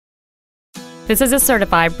This is a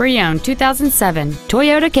certified pre-owned 2007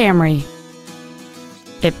 Toyota Camry.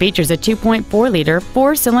 It features a 2.4-liter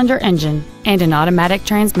four-cylinder engine and an automatic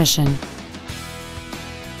transmission.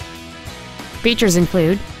 Features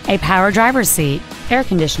include a power driver's seat, air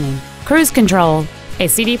conditioning, cruise control, a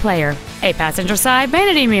CD player, a passenger side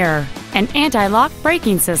vanity mirror, an anti-lock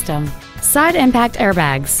braking system, side impact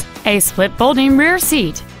airbags, a split folding rear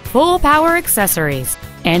seat, full power accessories,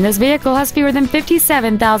 and this vehicle has fewer than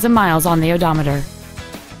 57,000 miles on the odometer.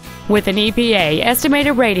 With an EPA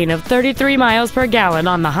estimated rating of 33 miles per gallon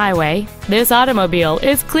on the highway, this automobile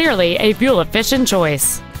is clearly a fuel-efficient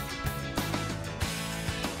choice.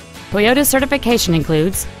 Toyota's certification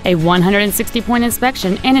includes a 160-point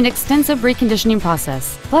inspection and an extensive reconditioning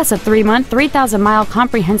process, plus a 3-month, 3,000-mile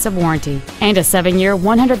comprehensive warranty and a 7-year,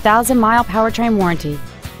 100,000-mile powertrain warranty.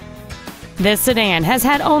 This sedan has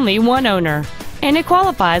had only one owner, and it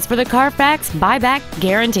qualifies for the Carfax buyback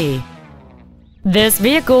guarantee. This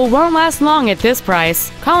vehicle won't last long at this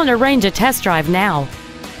price. Call and arrange a test drive now.